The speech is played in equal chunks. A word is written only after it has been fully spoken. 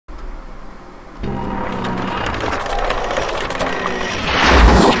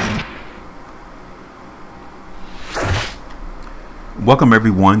Welcome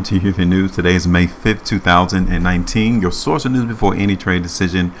everyone to HueFin News. Today is May 5th, 2019. Your source of news before any trade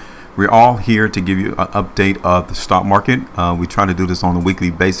decision. We're all here to give you an update of the stock market. We try to do this on a weekly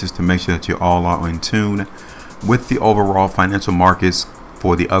basis to make sure that you all are in tune with the overall financial markets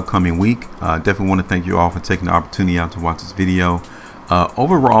for the upcoming week. Definitely want to thank you all for taking the opportunity out to watch this video.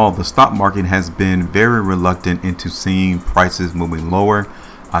 Overall, the stock market has been very reluctant into seeing prices moving lower.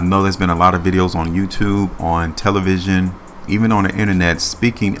 I know there's been a lot of videos on YouTube, on television, even on the internet,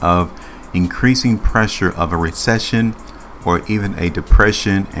 speaking of increasing pressure of a recession or even a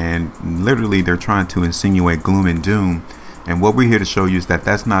depression, and literally they're trying to insinuate gloom and doom. And what we're here to show you is that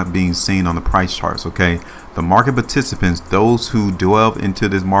that's not being seen on the price charts. Okay, the market participants, those who delve into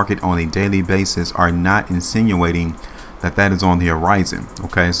this market on a daily basis, are not insinuating that that is on the horizon.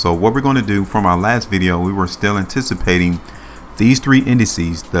 Okay, so what we're going to do, from our last video, we were still anticipating these three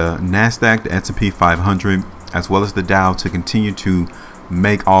indices, the NASDAQ, the S&P 500, as well as the Dow, to continue to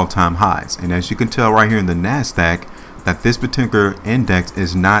make all-time highs. And as you can tell right here in the NASDAQ, that this particular index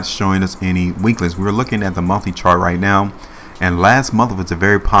is not showing us any weakness. We're looking at the monthly chart right now, and last month was a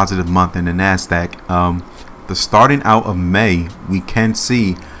very positive month in the NASDAQ. The starting out of May, we can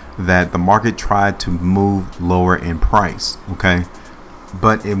see that the market tried to move lower in price. Okay,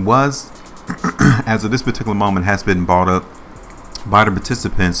 but it was as of this particular moment has been bought up by the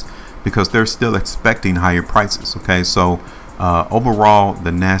participants because they're still expecting higher prices. Okay, so overall,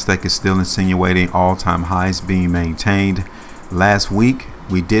 the NASDAQ is still insinuating all-time highs being maintained. Last week,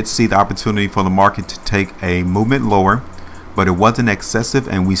 we did see the opportunity for the market to take a movement lower, but it wasn't excessive,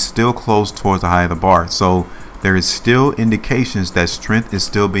 and we still closed towards the high of the bar. So there is still indications that strength is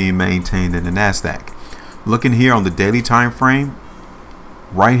still being maintained in the NASDAQ. Looking here on the daily time frame,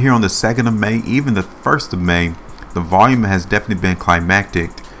 right here on the 2nd of May, even the 1st of May, the volume has definitely been climactic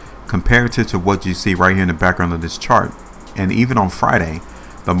comparative to what you see right here in the background of this chart. And even on Friday,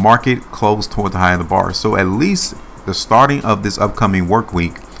 the market closed toward the high of the bar. So at least the starting of this upcoming work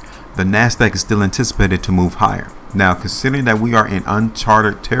week, the NASDAQ is still anticipated to move higher. Now, considering that we are in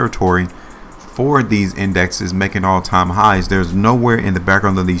uncharted territory for these indexes making all-time highs, there's nowhere in the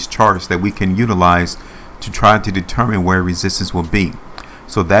background of these charts that we can utilize to try to determine where resistance will be.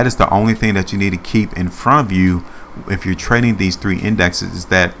 So that is the only thing that you need to keep in front of you if you're trading these three indexes, is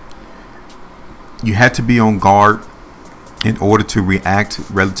that you had to be on guard in order to react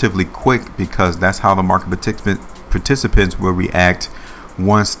relatively quick, because that's how the market participants will react.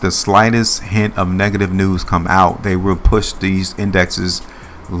 Once the slightest hint of negative news come out, they will push these indexes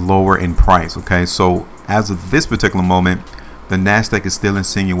lower in price. Okay, so as of this particular moment, the NASDAQ is still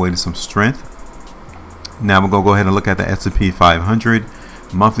insinuating some strength. Now we're going to go ahead and look at the S&P 500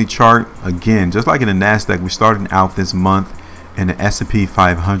 monthly chart. Again, just like in the NASDAQ, we're starting out this month in the S&P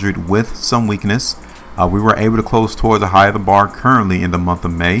 500 with some weakness. We were able to close toward the high of the bar currently in the month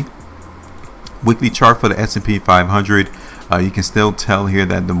of May. Weekly chart for the S&P 500, you can still tell here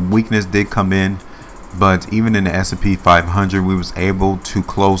that the weakness did come in, but even in the S&P 500, we was able to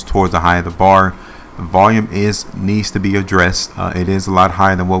close towards the high of the bar. The volume needs to be addressed. It is a lot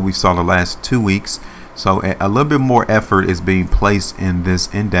higher than what we saw the last 2 weeks. So a little bit more effort is being placed in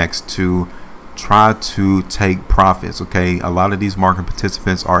this index to try to take profits. Okay, a lot of these market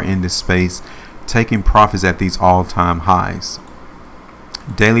participants are in this space taking profits at these all-time highs.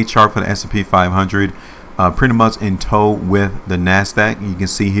 Daily chart for the S&P 500, pretty much in tow with the NASDAQ. You can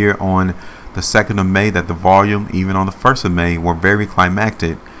see here on the 2nd of May that the volume, even on the 1st of May, were very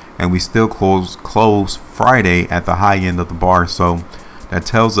climactic, and we still closed Friday at the high end of the bar. So that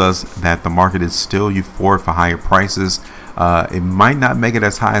tells us that the market is still euphoric for higher prices. It might not make it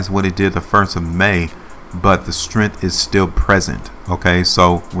as high as what it did the 1st of May, but the strength is still present. Okay,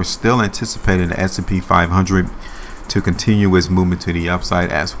 so we're still anticipating the S&P 500 to continue its movement to the upside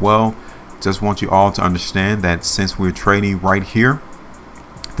as well. Just want you all to understand that since we're trading right here,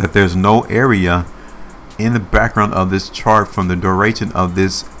 that there's no area in the background of this chart from the duration of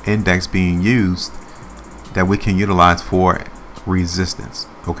this index being used that we can utilize for resistance.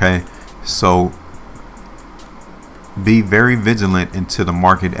 Okay, so be very vigilant into the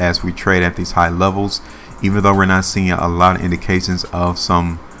market as we trade at these high levels. Even though we're not seeing a lot of indications of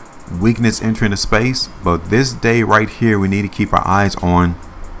some weakness entering the space, but this day right here we need to keep our eyes on,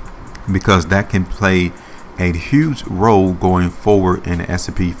 because that can play a huge role going forward in the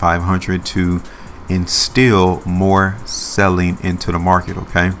S&P 500 to instill more selling into the market.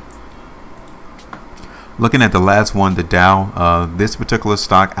 Okay, looking at the last one, the Dow, this particular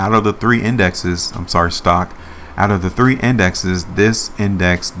stock out of the three indexes, out of the three indexes, this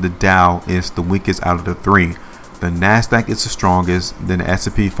index, the Dow, is the weakest out of the three. The NASDAQ is the strongest, then the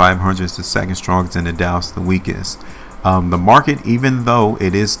S&P 500 is the second strongest, and the Dow is the weakest. The market, even though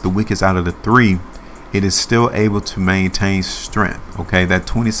it is the weakest out of the three, it is still able to maintain strength. Okay, that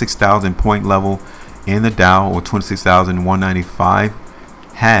 26,000 point level in the Dow, or 26,195,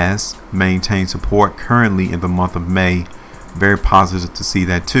 has maintained support currently in the month of May. Very positive to see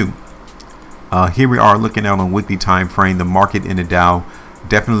that too. Here we are looking out on a weekly time frame. The market in the Dow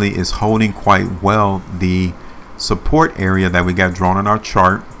definitely is holding quite well the support area that we got drawn on our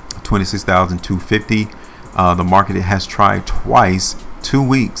chart, 26,250. The market has tried twice, 2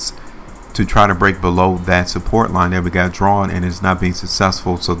 weeks, to try to break below that support line that we got drawn, and it's not being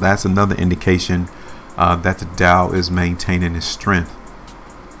successful. So that's another indication that the Dow is maintaining its strength.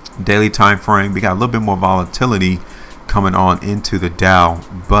 Daily time frame, we got a little bit more volatility coming on into the Dow,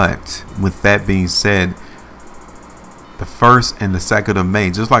 but with that being said, the 1st and the 2nd of May,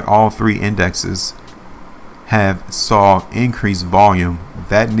 just like all three indexes have saw increased volume,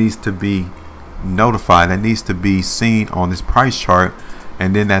 that needs to be notified, that needs to be seen on this price chart.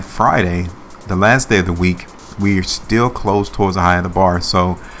 And then that Friday, the last day of the week, we are still close towards the high of the bar.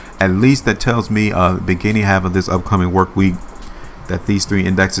 So at least that tells me beginning half of this upcoming work week that these three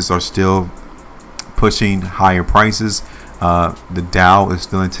indexes are still pushing higher prices. The Dow is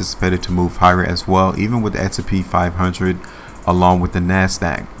still anticipated to move higher as well, even with the S&P 500 along with the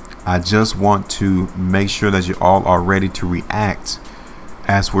NASDAQ. I just want to make sure that you all are ready to react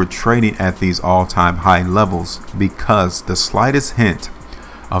as we're trading at these all-time high levels, because the slightest hint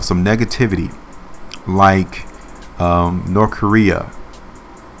of some negativity, like North Korea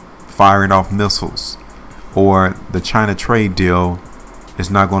firing off missiles, or the China trade deal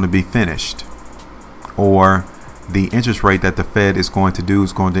is not going to be finished, or the interest rate that the Fed is going to do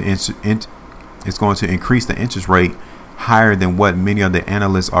is going to increase the interest rate higher than what many of the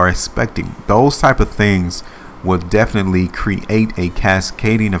analysts are expecting. Those type of things will definitely create a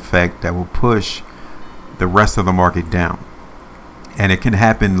cascading effect that will push the rest of the market down. And it can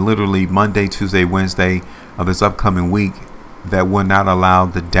happen literally Monday, Tuesday, Wednesday of this upcoming week that will not allow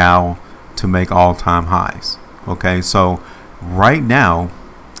the Dow to make all-time highs. Okay, so right now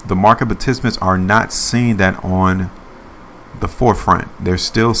the market participants are not seeing that on the forefront. They're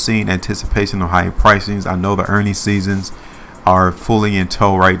still seeing anticipation of higher pricings. I know the earnings seasons are fully in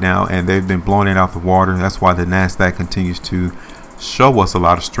tow right now, and they've been blowing it out the water. That's why the NASDAQ continues to show us a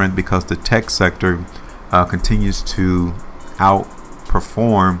lot of strength, because the tech sector continues to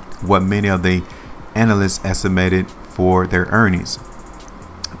outperform what many of the analysts estimated for their earnings.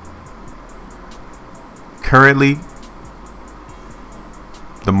 Currently,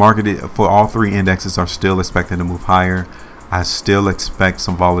 the market for all three indexes are still expected to move higher. I still expect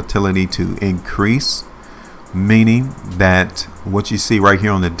some volatility to increase, meaning that what you see right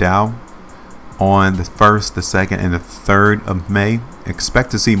here on the Dow on the 1st, the 2nd, and the 3rd of May,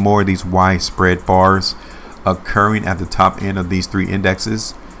 expect to see more of these widespread bars occurring at the top end of these three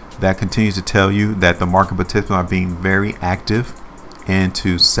indexes. That continues to tell you that the market participants are being very active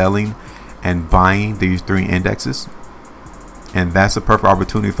into selling and buying these three indexes, and that's a perfect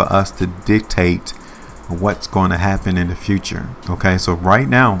opportunity for us to dictate what's going to happen in the future. Okay, so right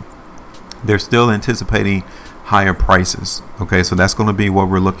now they're still anticipating higher prices. Okay, so that's going to be what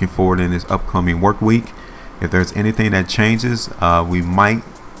we're looking forward in this upcoming work week. If there's anything that changes, we might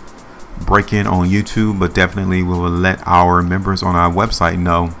break in on YouTube, but definitely we will let our members on our website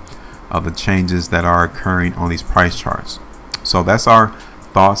know of the changes that are occurring on these price charts. So that's our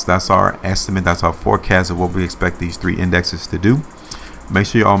thoughts, that's our estimate, that's our forecast of what we expect these three indexes to do. Make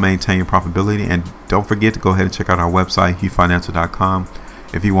sure you all maintain your profitability, and don't forget to go ahead and check out our website, HueFinancial.com,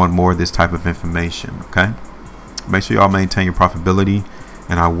 if you want more of this type of information. Okay, make sure you all maintain your profitability,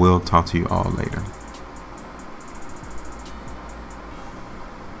 and I will talk to you all later.